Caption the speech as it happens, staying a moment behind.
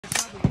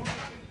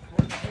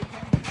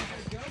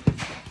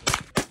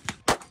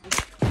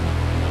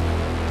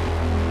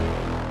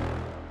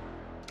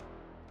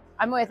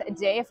I'm with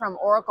Jay from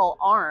Oracle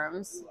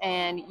Arms,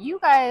 and you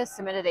guys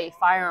submitted a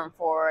firearm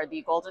for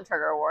the Golden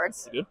Trigger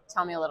Awards. We did.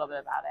 Tell me a little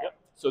bit about it. Yep.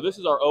 So this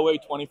is our OA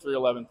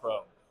 2311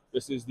 Pro.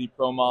 This is the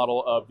Pro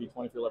model of the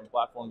 2311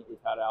 platform that we've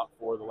had out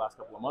for the last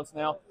couple of months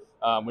now.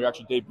 We're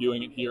actually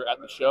debuting it here at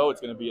the show. It's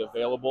going to be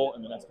available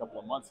in the next couple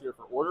of months here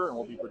for order, and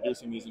we'll be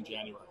producing these in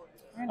January.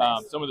 Very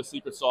nice. Some of the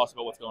secret sauce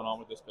about what's going on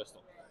with this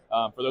pistol.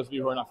 For those of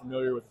you who are not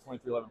familiar with the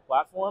 2311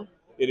 platform,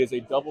 it is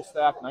a double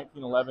stack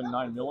 1911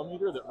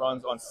 9mm that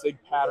runs on Sig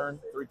pattern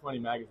 320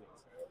 magazines.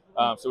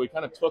 So we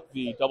kind of took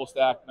the double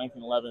stack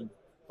 1911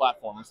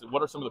 platform and said,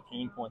 what are some of the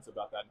pain points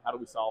about that, and how do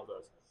we solve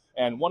those?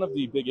 And one of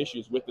the big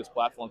issues with this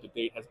platform to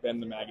date has been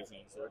the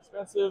magazines. They're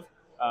expensive.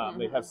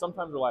 They have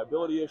sometimes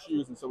reliability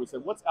issues, and so we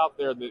said, what's out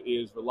there that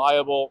is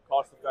reliable,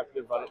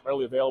 cost-effective,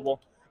 readily available?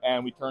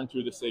 And we turned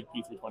to the Sig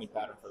P320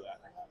 pattern for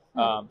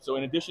that. So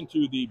in addition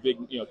to the big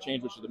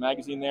change, which is the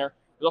magazine there,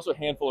 there's also a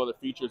handful of other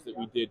features that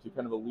we did to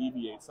kind of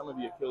alleviate some of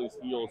the Achilles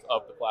heels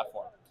of the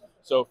platform.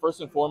 So first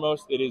and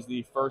foremost, it is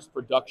the first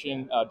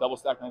production double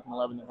stack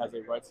 1911 that has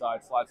a right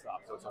side slide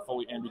stop. So it's a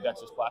fully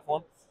ambidextrous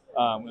platform.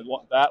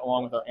 That,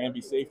 along with our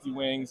ambi safety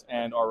wings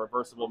and our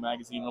reversible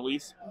magazine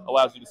release,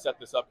 allows you to set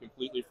this up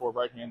completely for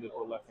right-handed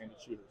or left-handed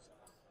shooters.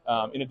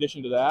 In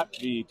addition to that,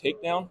 the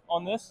takedown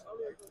on this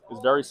is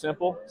very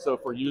simple. So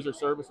for user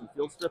service and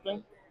field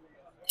stripping,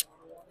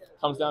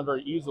 comes down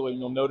very easily, and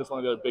you'll notice one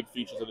of the other big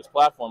features of this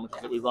platform, which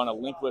is that we run a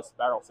linkless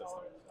barrel system.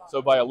 So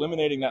by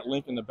eliminating that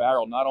link in the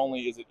barrel, not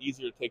only is it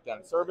easier to take down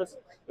in service,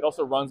 it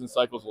also runs and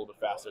cycles a little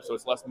bit faster. So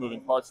it's less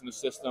moving parts in the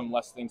system,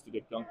 less things to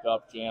get gunked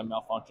up, jam,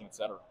 malfunction,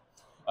 etc.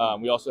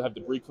 We also have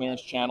debris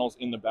clearance channels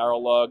in the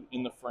barrel lug,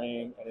 in the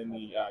frame, and in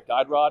the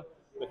guide rod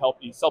that help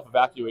you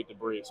self-evacuate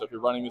debris. So if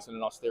you're running this in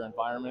an austere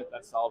environment,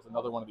 that solves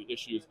another one of the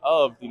issues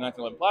of the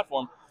 1911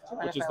 platform,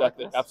 which is that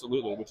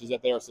which is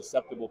that they are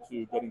susceptible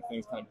to getting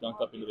things kind of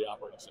dunked up into the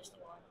operating system.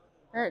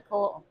 Very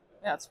cool.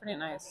 Yeah, it's pretty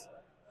nice.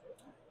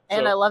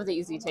 And I love the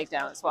easy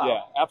takedown as well.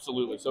 Yeah,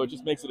 absolutely. So it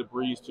just makes it a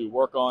breeze to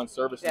work on,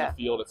 service in the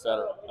field,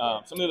 etc.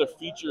 Some of the other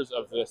features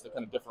of this that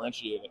kind of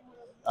differentiate it.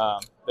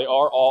 They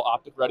are all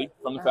optic ready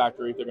from the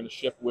factory. They're going to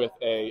ship with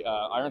a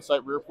iron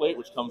sight rear plate,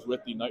 which comes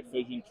with the night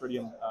vision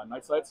tritium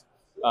night sights.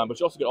 But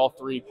you also get all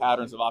three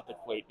patterns of optic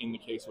plate in the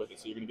case with it.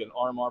 So you're going to get an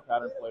RMR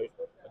pattern plate,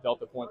 a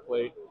Delta point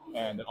plate,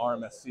 and an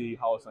RMSC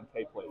hollow sun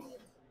K plate.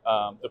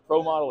 The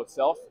Pro model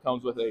itself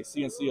comes with a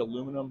CNC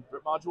aluminum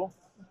grip module.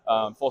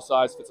 Full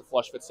size, fits a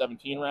flush fit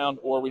 17 round,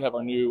 or we have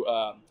our new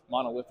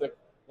monolithic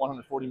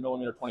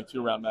 140mm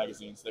 22 round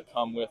magazines that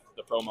come with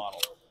the Pro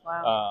model.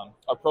 Wow.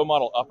 Our Pro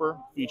model upper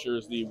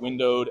features the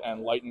windowed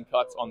and lightened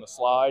cuts on the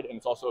slide, and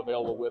it's also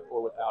available with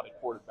or without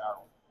a ported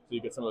barrel. So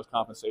you get some of those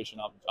compensation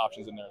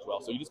options in there as well.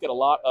 So you just get a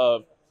lot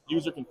of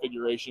user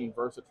configuration,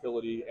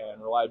 versatility,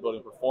 and reliability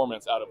and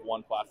performance out of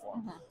one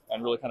platform,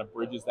 and really kind of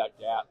bridges that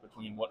gap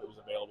between what was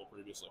available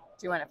previously.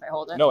 Do you mind if I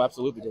hold it? No,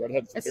 absolutely. Go right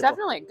ahead. It's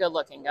definitely a good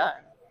looking gun.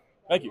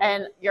 Thank you.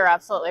 And you're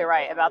absolutely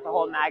right about the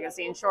whole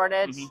magazine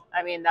shortage.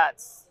 I mean,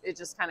 it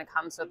just kind of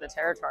comes with the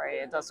territory.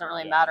 It doesn't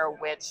really matter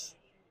which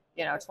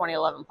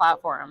 2011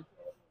 platform.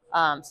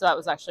 So that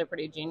was actually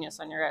pretty genius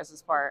on your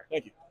guys' part.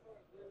 Thank you.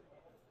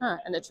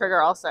 And the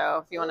trigger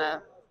also, if you want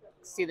to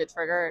see the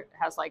trigger, it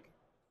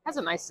has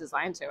a nice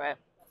design to it.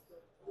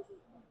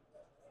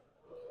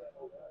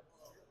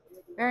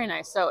 Very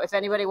nice. So if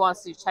anybody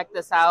wants to check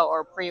this out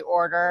or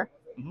pre-order,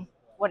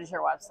 what is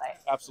your website?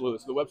 Absolutely.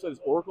 So the website is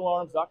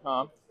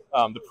oraclearms.com.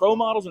 The Pro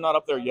models are not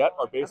up there yet.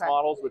 Our base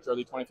models, which are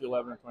the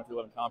 2311 and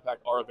 2311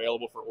 Compact, are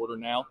available for order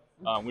now.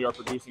 We are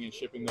producing and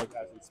shipping those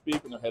as we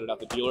speak, and they're headed out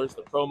to dealers.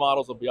 The Pro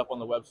models will be up on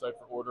the website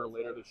for order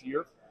later this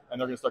year, and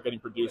they're going to start getting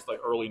produced like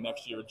early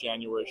next year,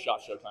 January SHOT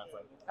Show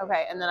timeframe.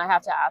 Okay, and then I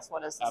have to ask,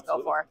 what does this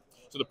go for?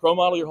 So the Pro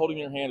model you're holding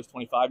in your hand is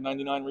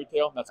 $25.99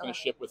 retail. That's going to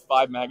ship with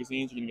 5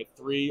 magazines. You're going to get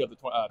 3 of the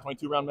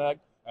 22 round mag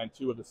and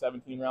 2 of the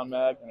 17 round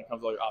mag, and it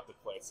comes with all your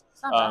optic plates.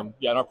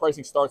 Yeah, and our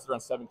pricing starts around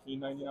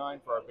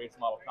 $17.99 for our base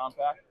model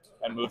Compact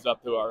and moves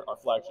up to our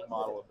flagship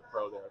model of the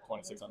Pro there at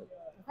 $2,600.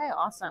 Okay,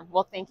 awesome.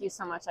 Well, thank you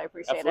so much. I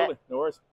appreciate it. Absolutely. No worries.